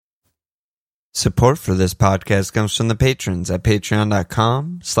Support for this podcast comes from the patrons at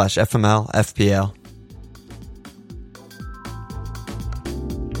patreon.com/FMLFPL.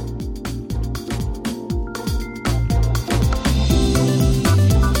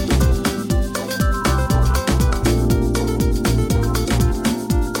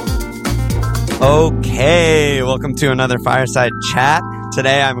 Okay, welcome to another Fireside Chat.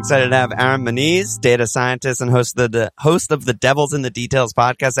 Today, I'm excited to have Aaron Moniz, data scientist and host of the Devils in the Details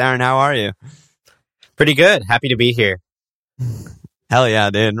podcast. Aaron, how are you? Pretty good. Happy to be here. Hell yeah,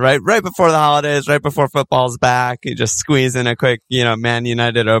 dude. Right before the holidays, right before football's back, you just squeeze in a quick, Man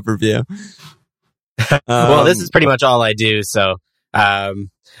United overview. Well, this is pretty much all I do, so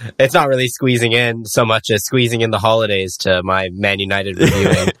it's not really squeezing in so much as squeezing in the holidays to my Man United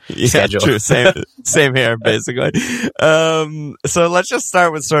reviewing schedule. True. Same here, basically. So let's just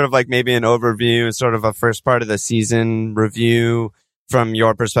start with sort of like maybe an overview, sort of a first part of the season review from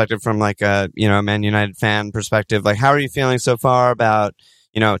your perspective, from like a Man United fan perspective. Like, how are you feeling so far about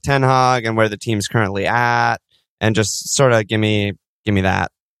Ten Hag and where the team's currently at, and just sort of give me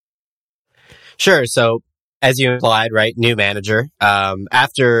that. Sure. So, as you implied, right, new manager.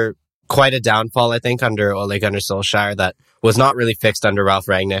 After quite a downfall, I think, under Ole Gunnar Solskjaer that was not really fixed under Ralf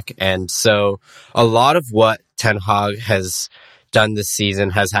Rangnick. And so a lot of what Ten Hag has done this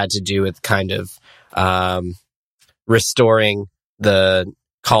season has had to do with kind of restoring the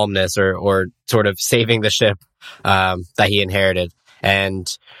calmness or sort of saving the ship that he inherited. And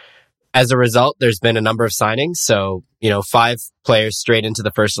as a result, there's been a number of signings. So, 5 players straight into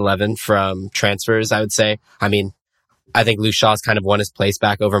the first 11 from transfers, I would say. I mean, I think Luke Shaw's kind of won his place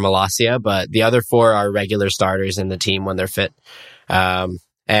back over Malacia, but the other 4 are regular starters in the team when they're fit.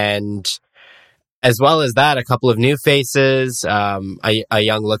 And as well as that, a couple of new faces, a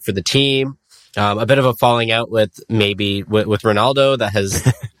young look for the team, a bit of a falling out with Ronaldo that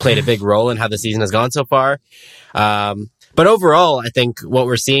has played a big role in how the season has gone so far. But overall, I think what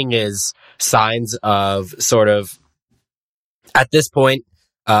we're seeing is signs of sort of, at this point,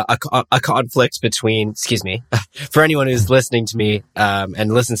 a conflict between, for anyone who's listening to me,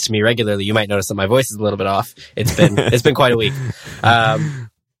 and listens to me regularly, you might notice that my voice is a little bit off. It's been quite a week.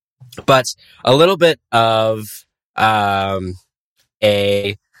 But a little bit of, a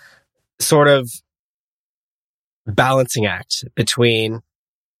sort of balancing act between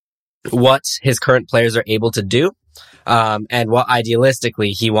what his current players are able to do, and what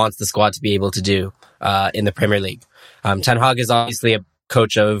idealistically he wants the squad to be able to do in the Premier League. Ten Hag is obviously a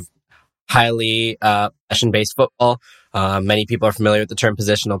coach of highly possession-based football. Many people are familiar with the term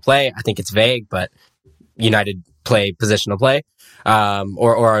positional play. I think it's vague, but United play positional play,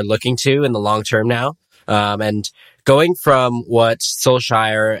 or are looking to in the long term now. And going from what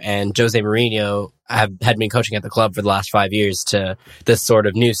Solskjaer and Jose Mourinho had been coaching at the club for the last 5 years to this sort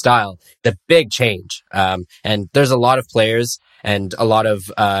of new style, the big change. And there's a lot of players and a lot of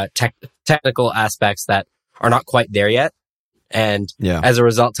technical aspects that are not quite there yet. And as a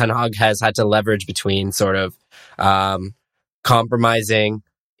result, Ten Hag has had to leverage between sort of compromising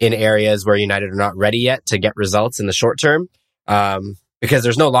in areas where United are not ready yet to get results in the short term. Because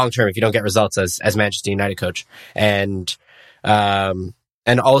there's no long term if you don't get results as Manchester United coach. And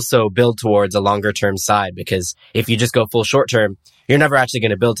also build towards a longer term side, because if you just go full short term, you're never actually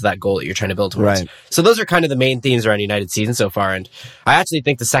going to build to that goal that you're trying to build towards. Right. So those are kind of the main themes around United's season so far. And I actually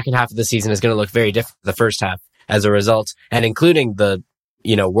think the second half of the season is going to look very different from the first half as a result, and including the,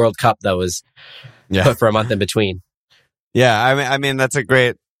 World Cup that was put for a month in between. Yeah. I mean, that's a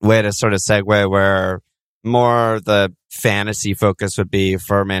great way to sort of segue where more the fantasy focus would be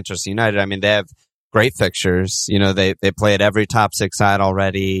for Manchester United. I mean, they have great fixtures. They play at every top 6 side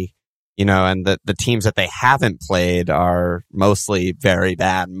already, and the teams that they haven't played are mostly very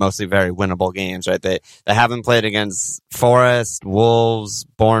bad, mostly very winnable games, right? They haven't played against Forest, Wolves,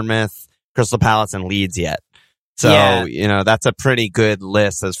 Bournemouth, Crystal Palace, and Leeds yet. So, that's a pretty good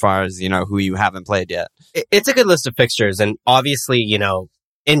list as far as, who you haven't played yet. It's a good list of fixtures. And obviously,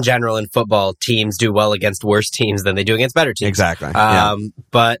 in general, in football, teams do well against worse teams than they do against better teams. Exactly.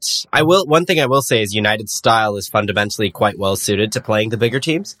 But one thing I will say is United's style is fundamentally quite well suited to playing the bigger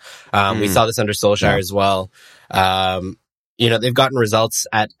teams. We saw this under Solskjaer as well. They've gotten results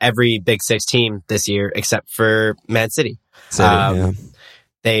at every Big 6 team this year, except for Man City.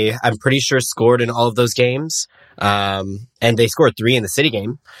 They, I'm pretty sure, scored in all of those games. And they scored 3 in the City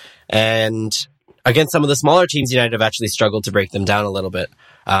game. And against some of the smaller teams, United have actually struggled to break them down a little bit.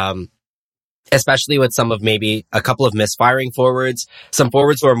 Especially with some of maybe a couple of misfiring forwards, some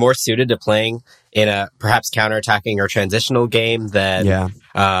forwards who are more suited to playing in a perhaps counterattacking or transitional game than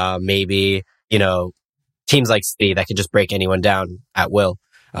maybe, teams like City that can just break anyone down at will.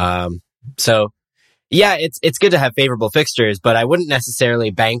 So yeah, it's good to have favorable fixtures, but I wouldn't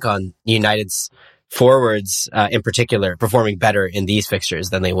necessarily bank on United's forwards in particular performing better in these fixtures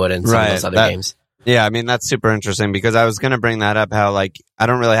than they would in some of those other games. Yeah, I mean, that's super interesting because I was going to bring that up, how like I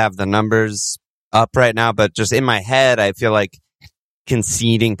don't really have the numbers up right now, but just in my head, I feel like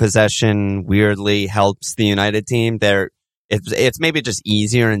conceding possession weirdly helps the United team. It's maybe just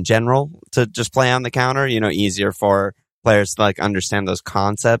easier in general to just play on the counter, easier for players to like understand those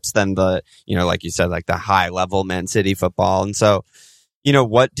concepts than the, like you said, like the high level Man City football. And so,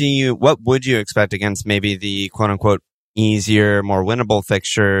 what would you expect against maybe the quote unquote easier, more winnable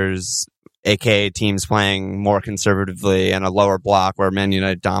fixtures, aka teams playing more conservatively and a lower block where Man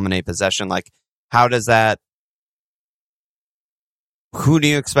United dominate possession? Like, who do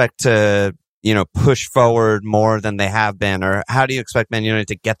you expect to, push forward more than they have been? Or how do you expect Man United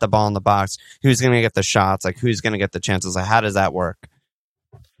to get the ball in the box? Who's going to get the shots? Like, who's going to get the chances? Like, how does that work?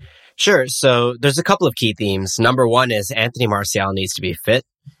 Sure. So there's a couple of key themes. Number one is Anthony Martial needs to be fit.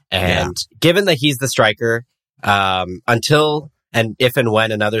 And given that he's the striker, until and if and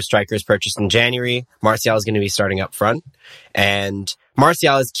when another striker is purchased in January, Martial is going to be starting up front. And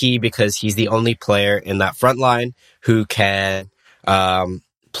Martial is key because he's the only player in that front line who can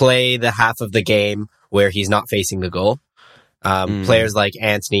play the half of the game where he's not facing the goal. Players like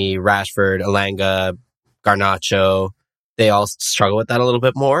Antony, Rashford, Elanga, Garnacho, they all struggle with that a little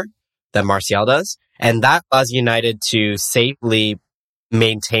bit more than Martial does. And that allows United to safely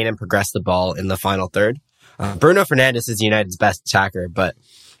maintain and progress the ball in the final third. Bruno Fernandes is United's best attacker, but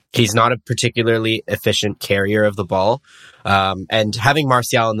he's not a particularly efficient carrier of the ball. And having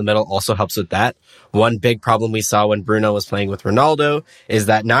Martial in the middle also helps with that. One big problem we saw when Bruno was playing with Ronaldo is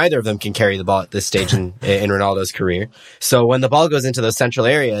that neither of them can carry the ball at this stage in Ronaldo's career. So when the ball goes into those central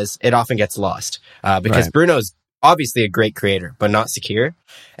areas, it often gets lost because Bruno's obviously a great creator, but not secure.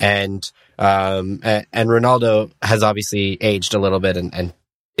 And Ronaldo has obviously aged a little bit and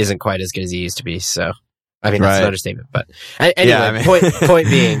isn't quite as good as he used to be. So, I mean, that's an understatement, but anyway, point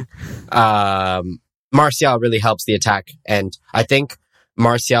being, Martial really helps the attack. And I think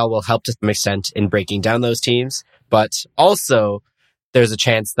Martial will help to some extent in breaking down those teams, but also there's a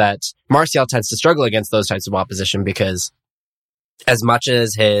chance that Martial tends to struggle against those types of opposition because as much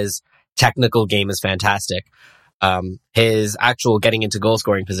as his technical game is fantastic, his actual getting into goal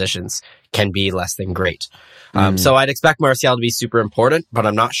scoring positions can be less than great. So I'd expect Martial to be super important, but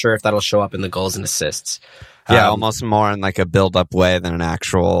I'm not sure if that'll show up in the goals and assists. Almost more in like a build up way than an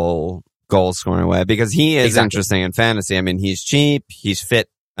actual goal scoring way, because he is interesting in fantasy. I mean, he's cheap, he's fit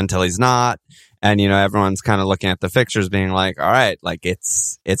until he's not. And, everyone's kind of looking at the fixtures being like, all right, like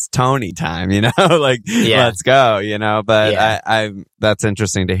it's Tony time, let's go, but that's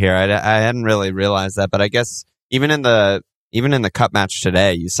interesting to hear. I hadn't really realized that, but I guess even in the cup match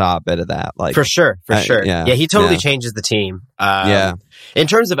today, you saw a bit of that. Like for sure. Yeah, he totally changes the team. In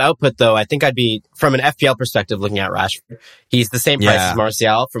terms of output, though, I think I'd be from an FPL perspective looking at Rashford. He's the same price as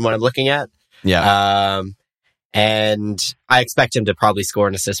Martial from what I'm looking at. And I expect him to probably score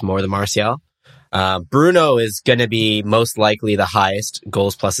and assist more than Martial. Bruno is going to be most likely the highest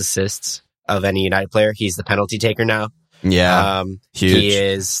goals plus assists of any United player. He's the penalty taker now. Huge. He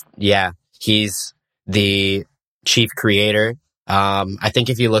is. He's the chief creator. I think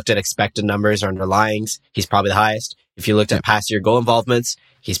if you looked at expected numbers or underlyings, he's probably the highest. If you looked at past year goal involvements,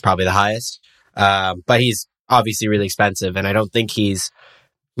 he's probably the highest. But he's obviously really expensive, and I don't think he's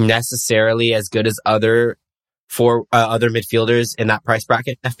necessarily as good as other midfielders in that price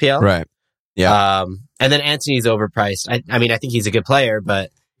bracket in FPL. Right. Yeah. And then Antony's overpriced. I mean, I think he's a good player, but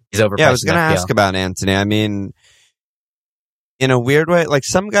he's overpriced. Yeah, I was going to ask about Antony. I mean, in a weird way, like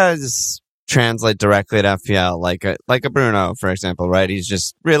some guys translate directly to FPL, like a Bruno, for example, right? He's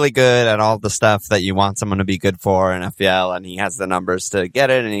just really good at all the stuff that you want someone to be good for in FPL, and he has the numbers to get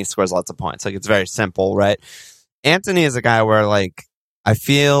it, and he scores lots of points. Like, it's very simple, right? Antony is a guy where, like, I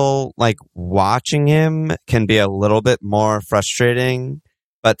feel like watching him can be a little bit more frustrating,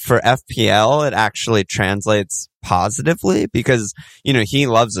 but for FPL, it actually translates positively because, he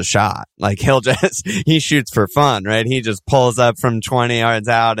loves a shot. Like he shoots for fun, right? He just pulls up from 20 yards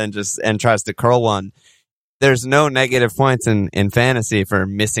out and tries to curl one. There's no negative points in fantasy for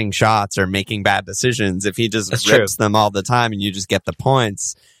missing shots or making bad decisions if he just rips them all the time and you just get the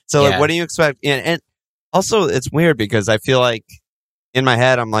points. So like, what do you expect? And also it's weird because I feel like in my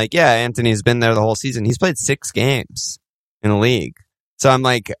head, I'm like, yeah, Antony's been there the whole season. He's played 6 games in the league. So I'm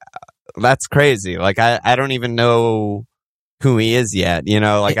like, that's crazy. Like, I don't even know who he is yet.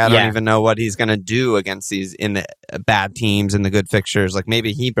 Like, I don't even know what he's going to do against these in the bad teams and the good fixtures. Like,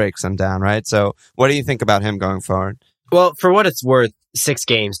 maybe he breaks them down, right? So what do you think about him going forward? Well, for what it's worth, 6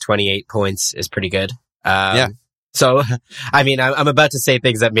 games, 28 points is pretty good. Yeah. So, I mean, I'm about to say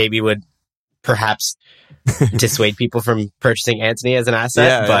things that maybe would perhaps dissuade people from purchasing Antony as an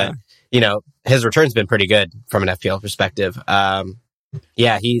asset, but you know, his return's been pretty good from an FPL perspective.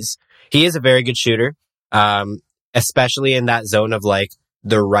 Yeah, he is a very good shooter, especially in that zone of like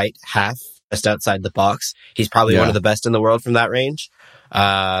the right half, just outside the box. He's probably one of the best in the world from that range.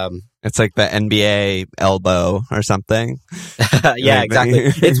 It's like the NBA elbow or something. Yeah, exactly.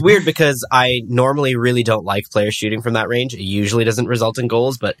 It's weird because I normally really don't like players shooting from that range. It usually doesn't result in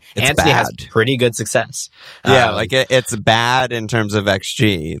goals, but Antony has pretty good success. Yeah, like it's bad in terms of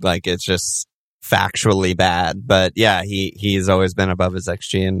XG. Like it's just factually bad. But yeah, he's always been above his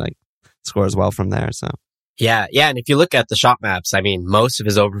XG and like scores well from there. So. Yeah, and if you look at the shot maps, I mean, most of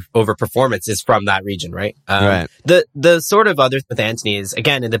his overperformance is from that region, right? Right. The sort of other with Antony is,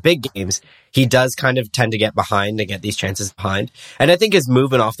 again, in the big games, he does kind of tend to get behind and get these chances behind. And I think his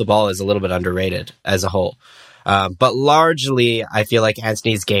movement off the ball is a little bit underrated as a whole. But largely, I feel like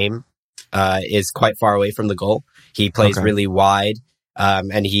Antony's game is quite far away from the goal. He plays really wide.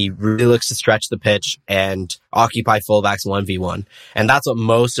 And he really looks to stretch the pitch and occupy fullbacks 1v1. And that's what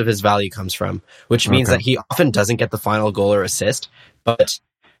most of his value comes from, which means that he often doesn't get the final goal or assist, but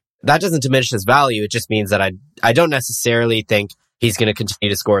that doesn't diminish his value. It just means that I don't necessarily think he's going to continue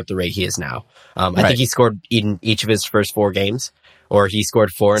to score at the rate he is now. I think he scored in each of his first 4 games, or he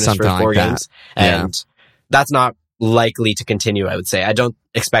scored 4 in his first 4 games. And that's not likely to continue, I would say. I don't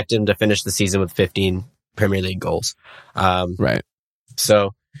expect him to finish the season with 15 Premier League goals. Right.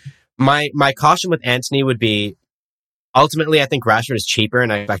 So my caution with Antony would be, ultimately, I think Rashford is cheaper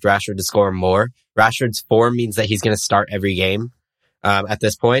and I expect Rashford to score more. Rashford's form means that he's going to start every game at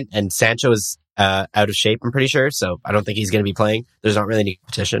this point, and Sancho is out of shape, I'm pretty sure, so I don't think he's going to be playing. There's not really any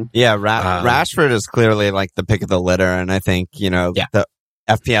competition. Yeah, Rashford is clearly like the pick of the litter, and I think, you know, the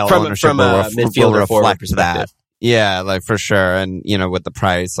FPL ownership will reflect that. Yeah, like for sure, and, you know, with the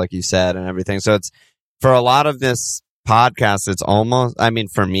price, like you said, and everything. So it's, for a lot of this podcast, it's almost, I mean,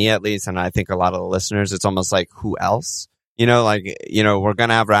 for me at least, and I think a lot of the listeners, it's almost like, who else? You know, like, you know, we're going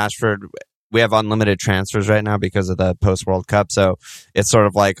to have Rashford. We have unlimited transfers right now because of the post-World Cup. So it's sort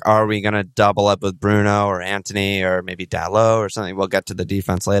of like, are we going to double up with Bruno or Antony or maybe Dalot or something? We'll get to the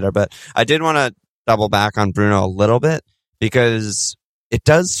defense later. But I did want to double back on Bruno a little bit because it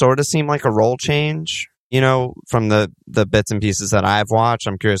does sort of seem like a role change, you know, from the bits and pieces that I've watched.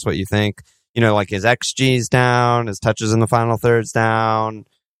 I'm curious what you think. You know, like his XG's down, his touches in the final third's down,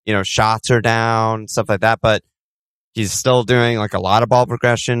 you know, shots are down, stuff like that. But he's still doing like a lot of ball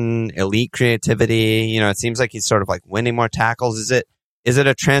progression, elite creativity. You know, it seems like he's sort of like winning more tackles. Is it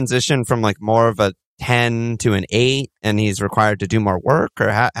a transition from like more of a 10 to an 8 and he's required to do more work, or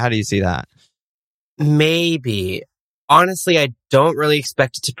how do you see that? Maybe. Honestly, I don't really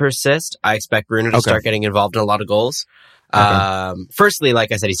expect it to persist. I expect Bruno to start getting involved in a lot of goals. Firstly,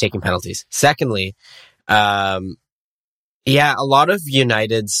 like I said, he's taking penalties. Secondly, a lot of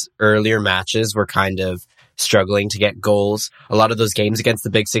United's earlier matches were kind of struggling to get goals. A lot of those games against the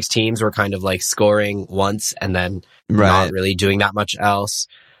big 6 teams were kind of like scoring once and then not really doing that much else.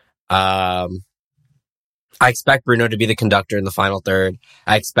 I expect Bruno to be the conductor in the final third.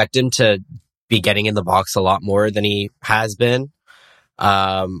 I expect him to be getting in the box a lot more than he has been.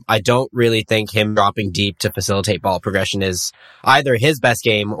 I don't really think him dropping deep to facilitate ball progression is either his best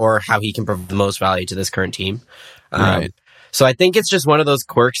game or how he can provide the most value to this current team. So I think it's just one of those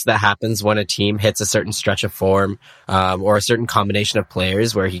quirks that happens when a team hits a certain stretch of form, or a certain combination of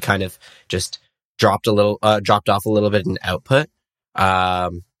players where he kind of just dropped off a little bit in output. I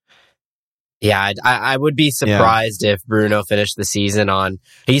would be surprised if Bruno finished the season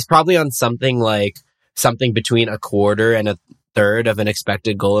he's probably on something between a quarter and a third of an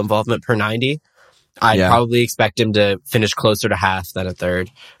expected goal involvement per 90. I'd probably expect him to finish closer to half than a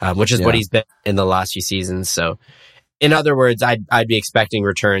third, which is what he's been in the last few seasons. So in other words, I'd be expecting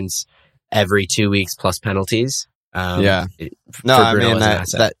returns every 2 weeks plus penalties. I mean,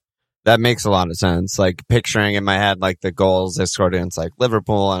 that makes a lot of sense. Like picturing in my head, like the goals they scored against like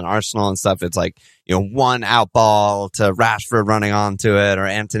Liverpool and Arsenal and stuff. It's like, you know, one out ball to Rashford running onto it or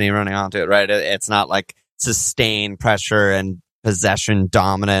Antony running onto it, right? It's not like sustained pressure and possession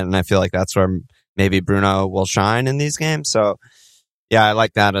dominant. And I feel like that's where maybe Bruno will shine in these games. So yeah, I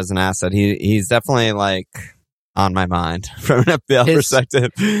like that as an asset. He's definitely like on my mind from an FPL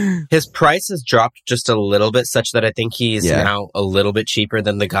perspective. His price has dropped just a little bit, such that I think he's now a little bit cheaper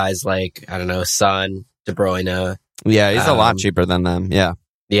than the guys like, I don't know, Son, De Bruyne. Yeah, he's a lot cheaper than them. Yeah.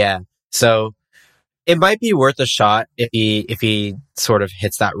 Yeah. So it might be worth a shot if he sort of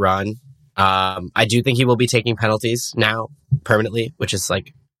hits that run I do think he will be taking penalties now permanently, which is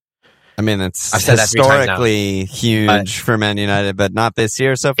like, I mean, it's I've said that 3 times now. historically huge for Man United, but not this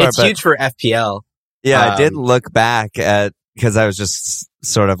year so far. It's but huge for FPL. yeah, I did look back at, because I was just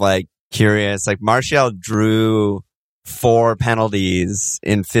sort of like curious. Like Martial drew 4 penalties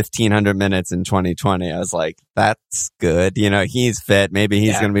in 1,500 minutes in 2020. I was like, that's good. You know, he's fit. Maybe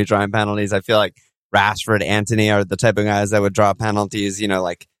he's going to be drawing penalties. I feel like Rashford, Antony are the type of guys that would draw penalties, you know,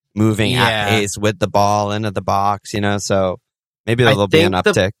 like moving at pace with the ball into the box, you know, so maybe there'll be an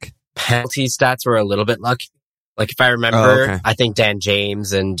uptick. Penalty stats were a little bit lucky. Like if I remember, I think Dan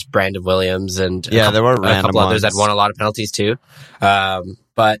James and Brandon Williams and there were a couple others that won a lot of penalties too.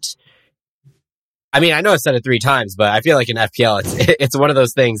 But I mean, I know I said it 3 times, but I feel like in FPL, it's one of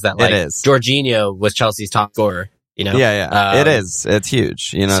those things that like Jorginho was Chelsea's top scorer. You know? It is. It's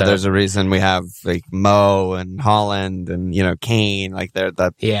huge. You know, there's a reason we have like Mo and Holland and, you know, Kane, like they're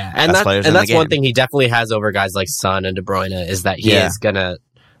the best players in the game. One thing he definitely has over guys like Son and De Bruyne is that he is gonna,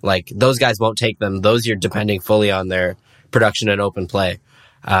 like, those guys won't take them. Those you're depending fully on their production and open play.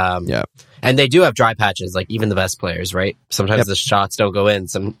 And they do have dry patches, like even the best players, right? Sometimes the shots don't go in,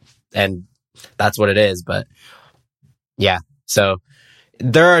 and that's what it is. But yeah, so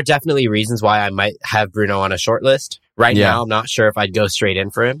there are definitely reasons why I might have Bruno on a short list. Right now, I'm not sure if I'd go straight in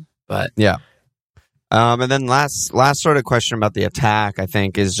for him, but and then last sort of question about the attack, I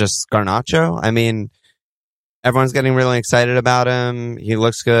think, is just Garnacho. I mean, everyone's getting really excited about him. He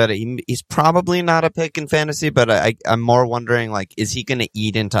looks good. He's probably not a pick in fantasy, but I'm more wondering, like, is he going to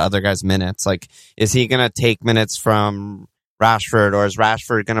eat into other guys' minutes? Like, is he going to take minutes from Rashford, or is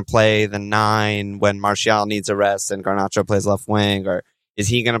Rashford going to play the 9 when Martial needs a rest and Garnacho plays left wing? Or is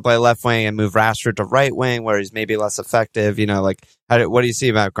he going to play left wing and move Rashford to right wing where he's maybe less effective? You know, like, what do you see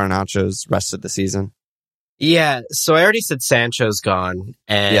about Garnacho's rest of the season? Yeah, so I already said Sancho's gone,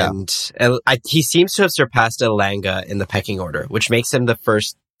 and he seems to have surpassed Elanga in the pecking order, which makes him the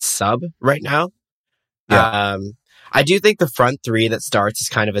first sub right now. I do think the front 3 that starts is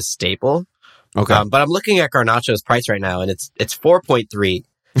kind of a staple. Okay, but I'm looking at Garnacho's price right now, and it's 4.3.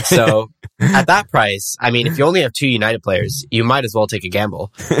 So at that price, I mean, if you only have 2 United players, you might as well take a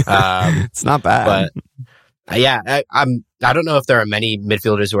gamble. It's not bad, but I don't know if there are many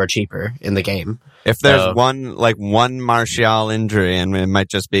midfielders who are cheaper in the game. If there's one Martial injury, and it might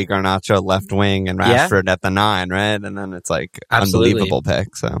just be Garnacho left wing and Rashford at the 9, right? And then it's like unbelievable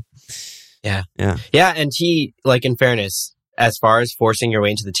pick. So yeah, and he, like, in fairness, as far as forcing your way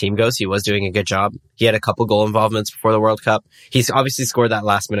into the team goes, he was doing a good job. He had a couple goal involvements before the World Cup. He's obviously scored that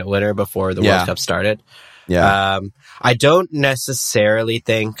last minute winner before the World Cup started. I don't necessarily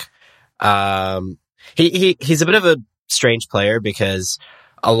think he's a bit of a strange player, because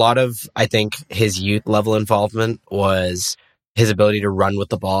a lot of, I think, his youth level involvement was his ability to run with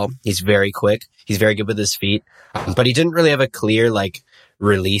the ball. He's very quick. He's very good with his feet, but he didn't really have a clear, like,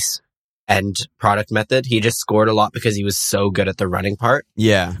 release and product method. He just scored a lot because he was so good at the running part.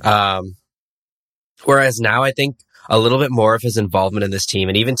 Whereas now I think a little bit more of his involvement in this team,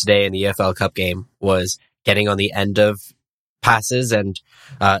 and even today in the EFL Cup game, was getting on the end of passes and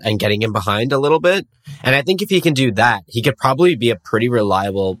getting him behind a little bit. And I think if he can do that, he could probably be a pretty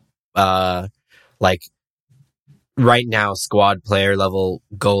reliable, like, right now squad player level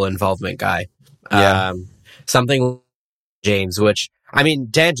goal involvement guy. Something James, which, I mean,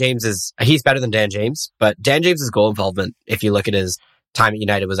 Dan James he's better than Dan James, but Dan James's goal involvement, if you look at his time at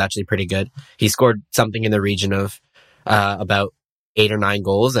United, was actually pretty good. He scored something in the region of about 8 or 9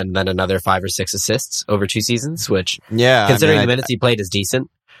 goals, and then another 5 or 6 assists over 2 seasons, which, considering the minutes he played, is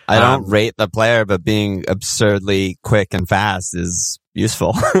decent. I don't rate the player, but being absurdly quick and fast is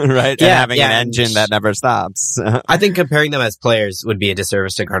useful, right? And having an engine that never stops. I think comparing them as players would be a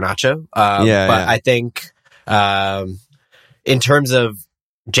disservice to Garnacho. I think in terms of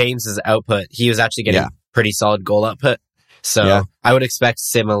James's output, he was actually getting pretty solid goal output. So I would expect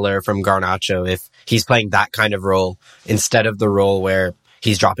similar from Garnacho if he's playing that kind of role instead of the role where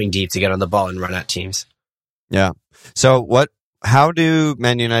he's dropping deep to get on the ball and run at teams. Yeah. So how do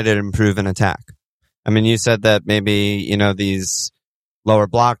Man United improve an attack? I mean, you said that maybe, you know, these lower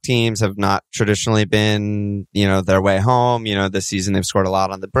block teams have not traditionally been, you know, their way home. You know, this season they've scored a lot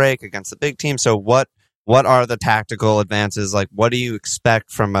on the break against the big team. So what are the tactical advances? Like, what do you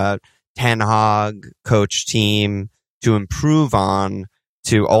expect from a Ten Hag coach team to improve on,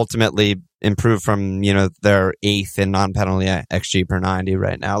 to ultimately improve from, you know, their 8th in non-penalty XG per 90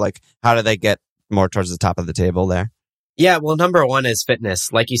 right now? Like, how do they get more towards the top of the table there? Yeah, well, number one is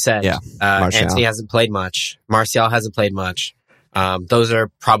fitness. Like you said, Antony hasn't played much. Martial hasn't played much. Those are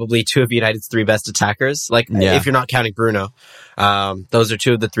probably two of United's three best attackers. Like, if you're not counting Bruno, those are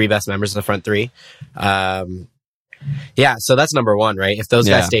two of the three best members of the front three. So that's number one, right? If those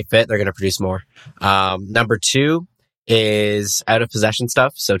guys stay fit, they're going to produce more. Number two is out of possession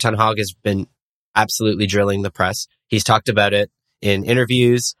stuff. So Ten Hag has been absolutely drilling the press. He's talked about it in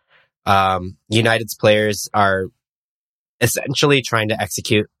interviews. United's players are essentially trying to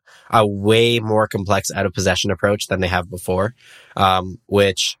execute a way more complex out of possession approach than they have before,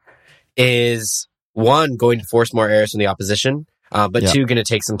 which is one, going to force more errors from the opposition, but two, going to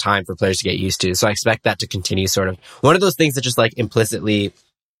take some time for players to get used to. So I expect that to continue, sort of one of those things that just like implicitly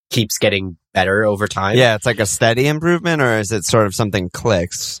keeps getting better over time. Yeah, it's like a steady improvement, or is it sort of something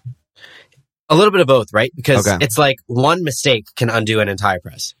clicks? A little bit of both, right? Because it's like one mistake can undo an entire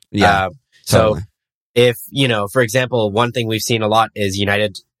press. Yeah. So if, for example, one thing we've seen a lot is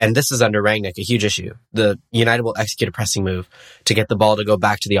United, and this is under Rangnick, a huge issue. The United will execute a pressing move to get the ball to go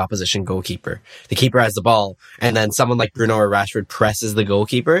back to the opposition goalkeeper. The keeper has the ball, and then someone like Bruno or Rashford presses the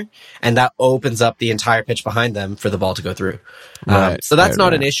goalkeeper, and that opens up the entire pitch behind them for the ball to go through. So that's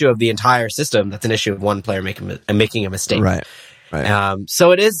not an issue of the entire system. That's an issue of one player making a mistake. Right.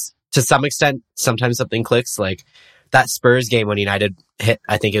 So it is, to some extent, sometimes something clicks. Like that Spurs game when United hit,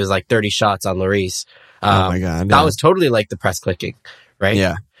 I think it was like 30 shots on Lloris. Oh my God. That was totally like the press clicking,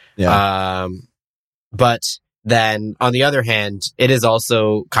 right? Yeah. But then on the other hand, it is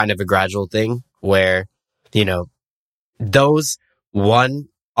also kind of a gradual thing where, those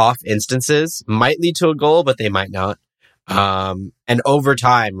one-off instances might lead to a goal, but they might not. And over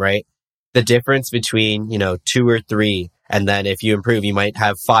time, right, the difference between, 2 or 3, and then if you improve, you might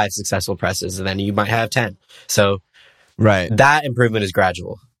have 5 successful presses, and then you might have 10. So that improvement is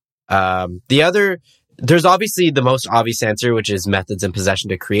gradual. There's obviously the most obvious answer, which is methods and possession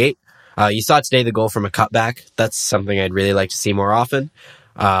to create. You saw today the goal from a cutback. That's something I'd really like to see more often.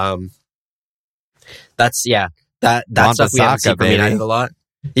 That stuff we haven't seen from United a lot.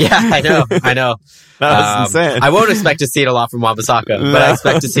 Yeah, I know. That was insane. I won't expect to see it a lot from Wan-Bissaka, but I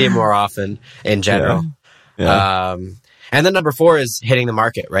expect to see it more often in general. And then number 4 is hitting the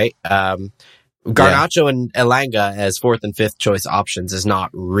market, right? Garnacho and Elanga as 4th and 5th choice options is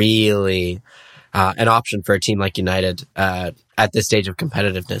not really an option for a team like United at this stage of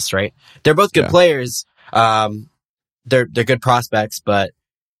competitiveness, right? They're both good players. They're good prospects, but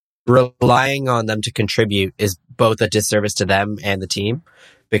relying on them to contribute is both a disservice to them and the team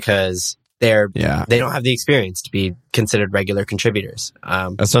because they don't have the experience to be considered regular contributors.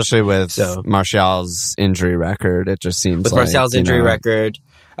 Especially with Martial's injury record, it just seems with like, Martial's injury record,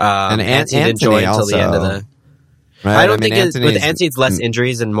 and Anthony didn't join until the end of the. Right? I don't think with Anthony it's less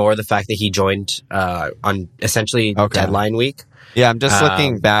injuries and more the fact that he joined on essentially deadline week. Yeah, I'm just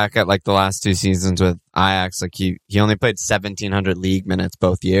looking back at like the last 2 seasons with Ajax. Like he only played 1,700 league minutes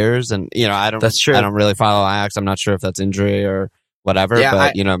both years, and That's true. I don't really follow Ajax. I'm not sure if that's injury or whatever.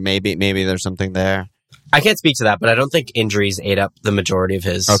 Yeah, but maybe there's something there. I can't speak to that, but I don't think injuries ate up the majority of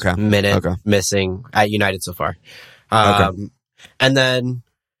his minute missing at United so far. And then.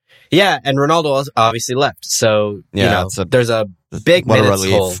 Yeah, and Ronaldo obviously left, so there's a big minutes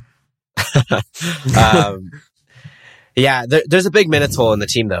hole. There's a big minutes hole in the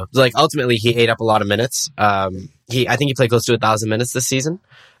team, though. Like ultimately, he ate up a lot of minutes. I think he played close to 1,000 minutes this season,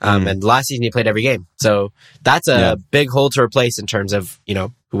 and last season he played every game. So that's a big hole to replace in terms of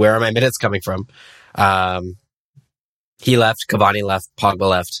where are my minutes coming from. He left, Cavani left, Pogba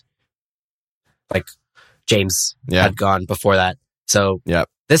left, like James had gone before that. So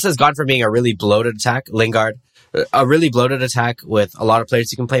this has gone from being a really bloated attack, Lingard, a really bloated attack with a lot of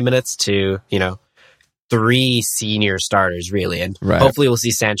players who can play minutes to, 3 senior starters, really. And hopefully we'll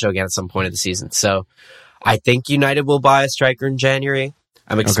see Sancho again at some point of the season. So I think United will buy a striker in January.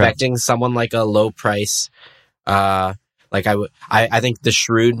 I'm expecting someone like a low price. I think the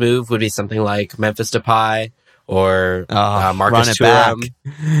shrewd move would be something like Memphis Depay or Marcus Thuram.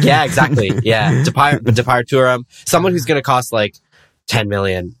 Yeah, exactly. Yeah. Depay Thuram. Someone who's going to cost like 10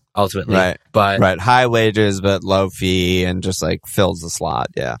 million ultimately. But high wages, but low fee and just like fills the slot.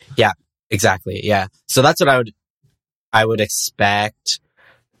 Yeah. Yeah, exactly. Yeah. So that's what I would expect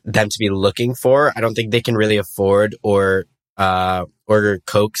them to be looking for. I don't think they can really afford or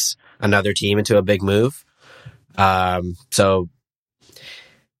coax another team into a big move. So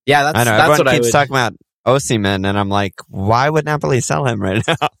yeah, that's I know. That's everyone what keeps talking about Osimhen, and I'm like, why would Napoli sell him right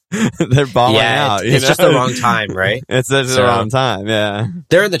now? They're balling out. It's just the wrong time, right? It's just the wrong time. Yeah,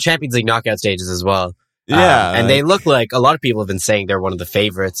 they're in the Champions League knockout stages as well. Yeah, and they look like a lot of people have been saying they're one of the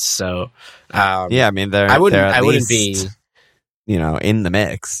favorites. So I mean, I wouldn't be in the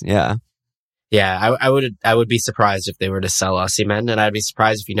mix. Yeah, Yeah, I would be surprised if they were to sell Osimhen, and I'd be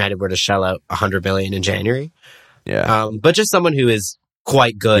surprised if United were to shell out 100 million in January. Yeah. But just someone who is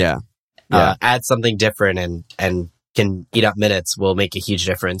quite good, Yeah. add something different and can eat up minutes will make a huge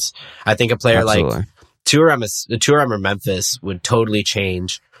difference. I think a player like Thuram or Memphis would totally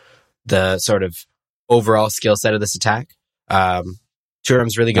change the sort of overall skill set of this attack.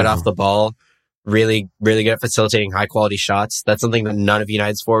 Thuram's really good off the ball. Really, really good at facilitating high quality shots. That's something that none of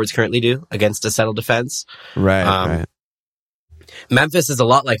United's forwards currently do against a settled defense. Right. Memphis is a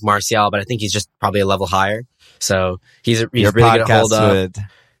lot like Martial, but I think he's just probably a level higher. So he's really Your good at hold up. would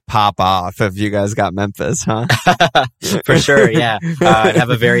pop off if you guys got Memphis, huh? For sure, yeah. I'd have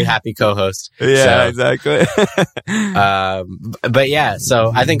a very happy co-host. Yeah, exactly. But yeah,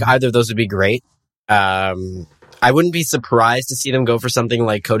 so I think either of those would be great. I wouldn't be surprised to see them go for something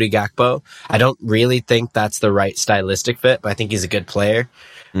like Cody Gakpo. I don't really think that's the right stylistic fit, but I think he's a good player.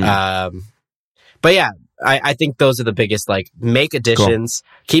 But yeah, I think those are the biggest, like, make additions,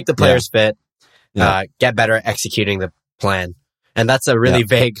 keep the players fit, get better at executing the plan. And that's a really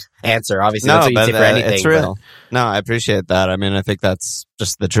vague answer. Obviously, that's what you say for anything. It's real. No, I appreciate that. I mean, I think that's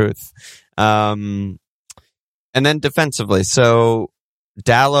just the truth. And then defensively, so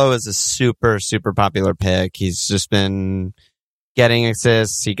Dalot is a super, super popular pick. He's just been getting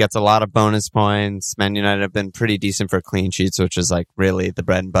assists. He gets a lot of bonus points. Man United have been pretty decent for clean sheets, which is like really the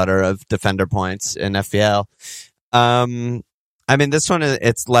bread and butter of defender points in FPL. I mean, this one,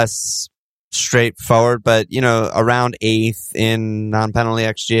 it's less straightforward, but, you know, around 8th in non-penalty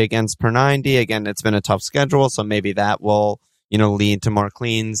XG against per 90. Again, it's been a tough schedule, so maybe that will, you know, lead to more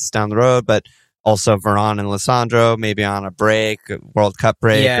cleans down the road, but also Varane and Lissandro, maybe on a break, World Cup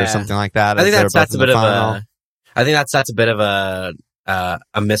break or something like that. I think that's a bit of a, I think that's a bit of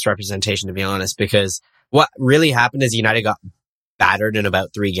a misrepresentation, to be honest, because what really happened is United got battered in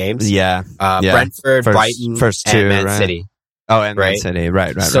about 3 games. Brentford, Brighton, first 2, and Man right? City. Oh, and Man City,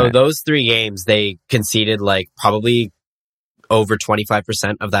 right. So those 3 games, they conceded like probably over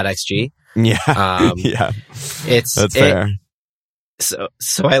 25% of that XG. Yeah. That's fair. So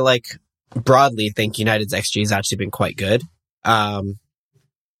I like broadly think United's XG has actually been quite good. I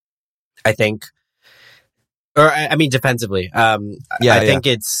think, I mean defensively. I think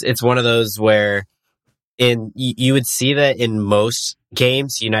it's one of those where you would see that in most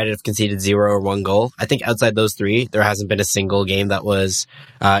games United have conceded 0 or 1 goal. I think outside those 3, there hasn't been a single game that was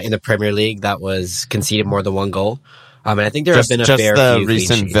in the Premier League that was conceded more than 1 goal. And I think there have been a fair few the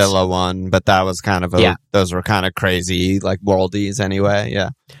recent Villa one, but that was kind of those were kind of crazy, like worldies anyway.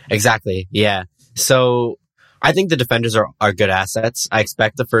 Yeah, exactly. Yeah. So I think the defenders are good assets. I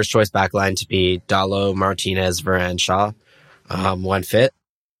expect the first choice backline to be Dalot, Martinez, Varane, Shaw, when fit.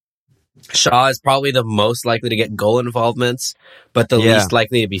 Shaw is probably the most likely to get goal involvements, but the least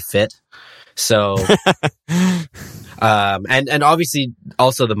likely to be fit. So, and obviously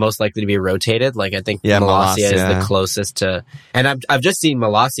also the most likely to be rotated. Like I think Malacia is the closest to, and I've just seen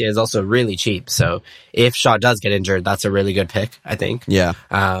Malacia is also really cheap. So if Shaw does get injured, that's a really good pick, I think.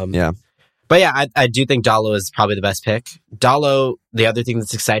 But yeah, I do think Dalot is probably the best pick. Dalot, the other thing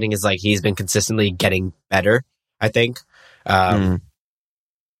that's exciting is like he's been consistently getting better, I think.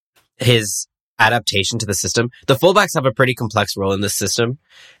 His adaptation to the system. The fullbacks have a pretty complex role in this system,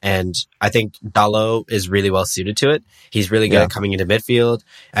 and I think Dalot is really well suited to it. He's really good at coming into midfield,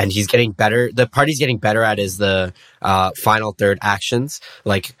 and he's getting better. The part he's getting better at is the final third actions.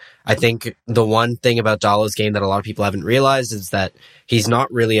 Like, I think the one thing about Dalot's game that a lot of people haven't realized is that he's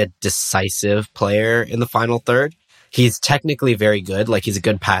not really a decisive player in the final third. He's technically very good. Like, he's a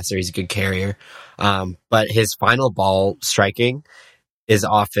good passer. He's a good carrier. But his final ball striking is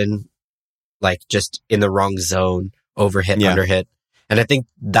often like just in the wrong zone, overhit, underhit. And I think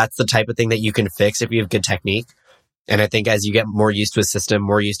that's the type of thing that you can fix if you have good technique. And I think as you get more used to a system,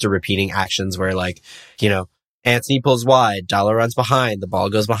 more used to repeating actions where, like, you know, Anthony pulls wide, Dalot runs behind, the ball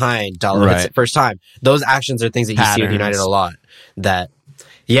goes behind, Dalot hits it first time. Those actions are things that you see with United a lot. That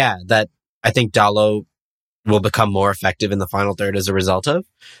I think Dalot will become more effective in the final third as a result of.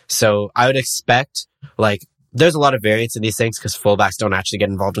 So I would expect, like, there's a lot of variance in these things because fullbacks don't actually get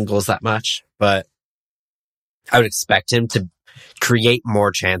involved in goals that much, but I would expect him to create more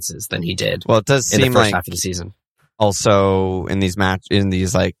chances than he did. Well, it does in seem the first like half of the season. Also in these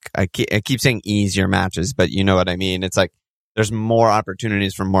like I keep saying easier matches, but you know what I mean. It's like there's more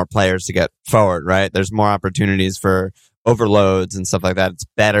opportunities for more players to get forward, right? There's more opportunities for overloads and stuff like that. It's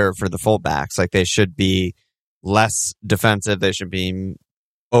better for the fullbacks. Like, they should be less defensive. They should be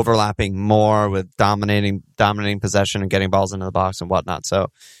overlapping more with dominating possession and getting balls into the box and whatnot.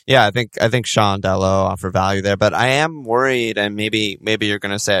 So yeah, I think Shaw and Dalot offer value there, but I am worried, and maybe you're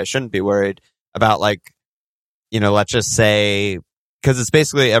going to say I shouldn't be worried. about like, let's just say, because it's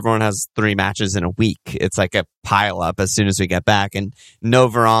basically everyone has 3 matches in a week. It's like a pile up as soon as we get back, and no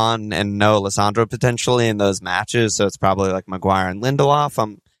Varane and no Alessandro potentially in those matches. So it's probably like Maguire and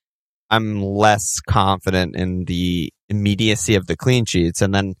Lindelof. I'm less confident in the immediacy of the clean sheets.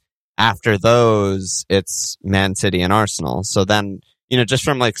 And then after those, it's Man City and Arsenal. So then, just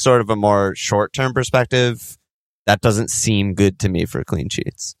from like sort of a more short-term perspective, that doesn't seem good to me for clean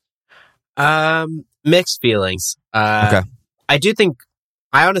sheets. Mixed feelings. Okay. I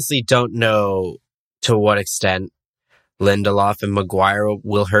honestly don't know to what extent Lindelof and Maguire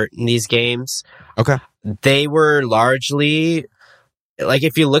will hurt in these games. Okay. They were largely, like,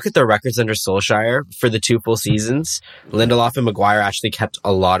 if you look at the records under Solskjaer for the 2 full seasons, Lindelof and Maguire actually kept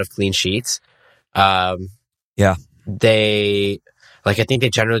a lot of clean sheets. Yeah. I think they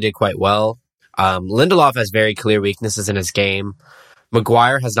generally did quite well. Lindelof has very clear weaknesses in his game.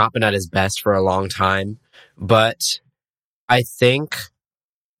 Maguire has not been at his best for a long time, but I think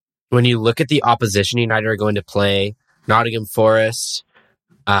when you look at the opposition United are going to play, Nottingham Forest,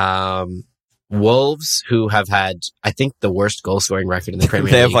 Wolves, who have had, I think, the worst goal-scoring record in the Premier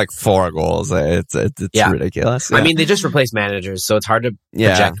League. They have like 4 goals. It's ridiculous. Yeah. I mean, they just replaced managers, so it's hard to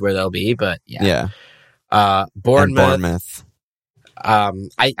project where they'll be, but yeah. Bournemouth.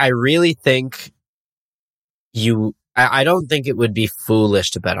 I really think I don't think it would be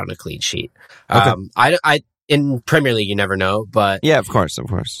foolish to bet on a clean sheet. Okay. In Premier League, you never know, but yeah, of course.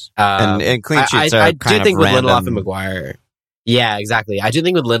 And clean sheets I are do think with random. Lindelof and Maguire. Yeah, exactly. I do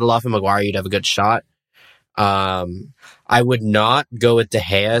think with Lindelof and Maguire, you'd have a good shot. I would not go with De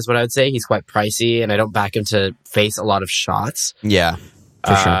Gea, is what I would say. He's quite pricey, and I don't back him to face a lot of shots. Yeah,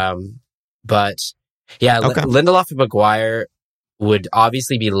 for sure. But yeah, Lindelof and Maguire would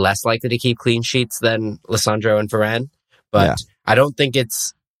obviously be less likely to keep clean sheets than Alessandro and Varane. But I don't think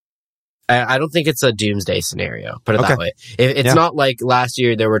it's a doomsday scenario, put it that way. It's not like last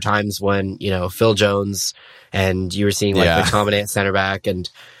year there were times when, Phil Jones and you were seeing like McTominay at center back, and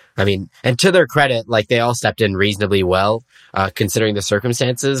I mean, and to their credit, like they all stepped in reasonably well, considering the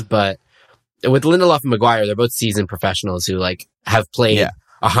circumstances. But with Lindelof and Maguire, they're both seasoned professionals who like have played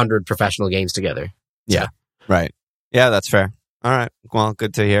 100 professional games together. So. Yeah. Right. Yeah, that's fair. All right. Well,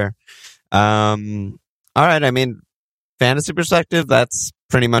 good to hear. All right. I mean, fantasy perspective, that's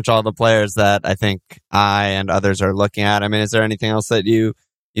pretty much all the players that I think I and others are looking at. I mean, is there anything else that you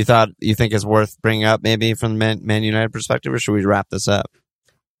think is worth bringing up, maybe from the Man United perspective, or should we wrap this up?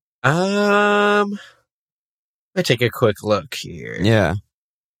 I take a quick look here. Yeah,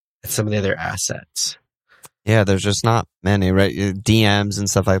 at some of the other assets. Yeah, there's just not many, right? DMs and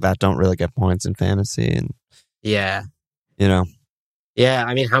stuff like that don't really get points in fantasy, and yeah, Yeah,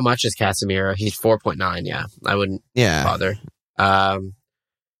 I mean, how much is Casemiro? He's 4.9. Yeah, I wouldn't bother. I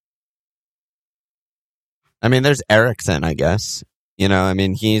mean, there's Eriksen, I guess. I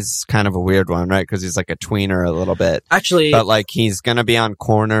mean, he's kind of a weird one, right? Because he's like a tweener a little bit. Actually, but like he's going to be on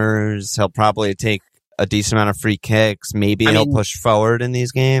corners. He'll probably take a decent amount of free kicks. Maybe he'll push forward in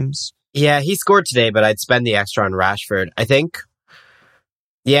these games. Yeah, he scored today, but I'd spend the extra on Rashford. I think.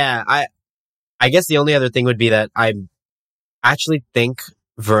 Yeah, I guess the only other thing would be that I actually think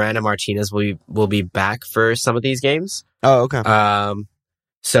Varane and Martinez will be back for some of these games. Oh, okay.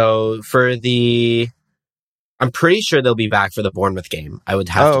 So I'm pretty sure they'll be back for the Bournemouth game. I would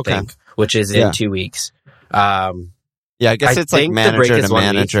have to think, which is in 2 weeks. I guess it's like manager to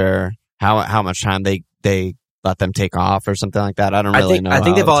manager. How much time they let them take off or something like that. I don't really know. I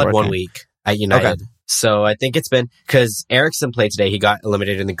think they've all had 1 week at United. Okay. So I think it's been because Eriksen played today. He got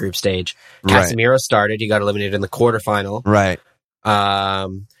eliminated in the group stage. Casemiro started. He got eliminated in the quarterfinal. Right.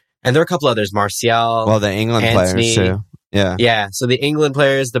 And there are a couple others. Martial. Well, the England players too. Yeah. Yeah. So the England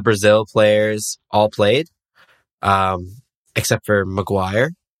players, the Brazil players all played. Except for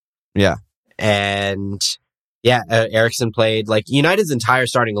Maguire. Yeah. And Eriksen played. Like United's entire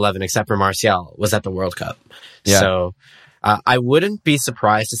starting 11, except for Martial, was at the World Cup. Yeah. So I wouldn't be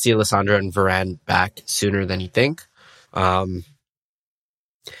surprised to see Alessandro and Varane back sooner than you think. I'm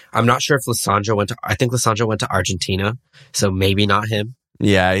not sure if I think Lissandro went to Argentina, so maybe not him.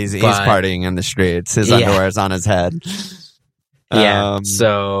 Yeah, he's partying in the streets. His underwear's on his head. I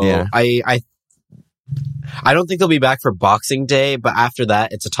don't think they'll be back for Boxing Day, but after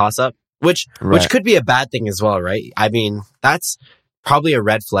that, it's a toss-up, which could be a bad thing as well, right? I mean, that's probably a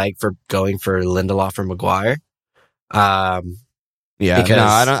red flag for going for Lindelof or Maguire. I don't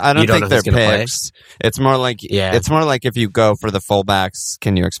think they're picks. It's more like if you go for the fullbacks,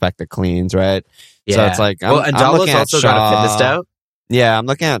 can you expect the cleans, right? Yeah. So it's like, Andala's also got a fitness doubt. Yeah, I'm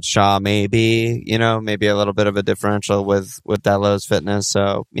looking at Shaw, maybe a little bit of a differential with Delo's fitness.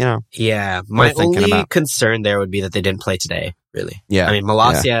 So, Yeah. My only about. concern there would be that they didn't play today, really. Yeah. I mean,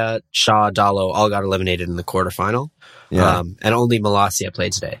 Malacia, Shaw, Dallo all got eliminated in the quarterfinal. Yeah. And only Malacia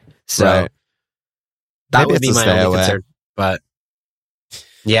played today. So Right. that Maybe would be it's a my stay only away. concern. But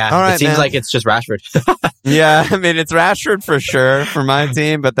yeah, All right, it seems man. like it's just Rashford. Yeah, I mean, it's Rashford for sure for my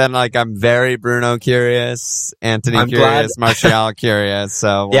team, but then I'm very Bruno curious, Anthony I'm curious, Martial curious.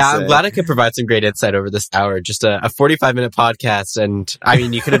 So we'll yeah, see. I'm glad I could provide some great insight over this hour. Just a 45-minute podcast, and I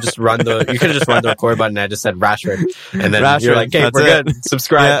mean, you could have just run the record button. And I just said Rashford, and then Rashford, you're like, "Okay, that's we're it. good.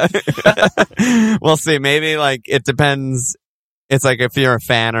 Subscribe." Yeah. We'll see. Maybe it depends. It's if you're a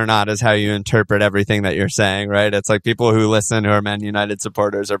fan or not is how you interpret everything that you're saying, right? It's people who listen who are Man United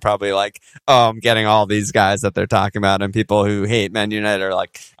supporters are probably oh, I'm getting all these guys that they're talking about. And people who hate Man United are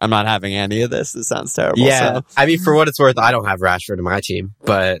I'm not having any of this. This sounds terrible. Yeah. So. I mean, for what it's worth, I don't have Rashford in my team,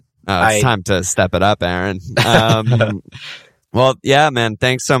 but it's time to step it up, Aaron. Well, yeah, man.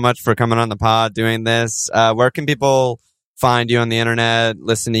 Thanks so much for coming on the pod, doing this. Where can people find you on the internet,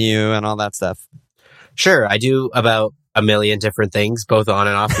 listen to you and all that stuff? Sure. I do about a million different things, both on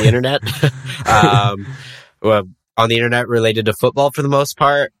and off the internet. Well, on the internet related to football for the most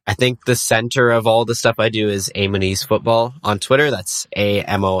part. I think the center of all the stuff I do is Amoniz Football on Twitter. That's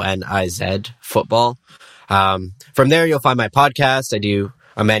AMONIZ football. From there, you'll find my podcast. I do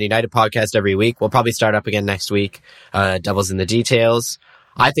a Man United podcast every week. We'll probably start up again next week. Devils in the Details.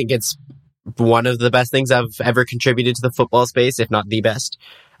 I think it's one of the best things I've ever contributed to the football space, if not the best.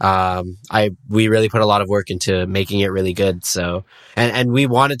 We really put a lot of work into making it really good. So, and we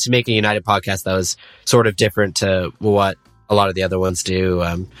wanted to make a United podcast that was sort of different to what a lot of the other ones do.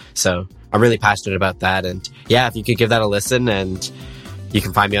 So I'm really passionate about that. And yeah, if you could give that a listen, and you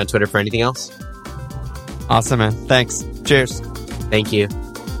can find me on Twitter for anything else. Awesome, man. Thanks. Cheers. Thank you.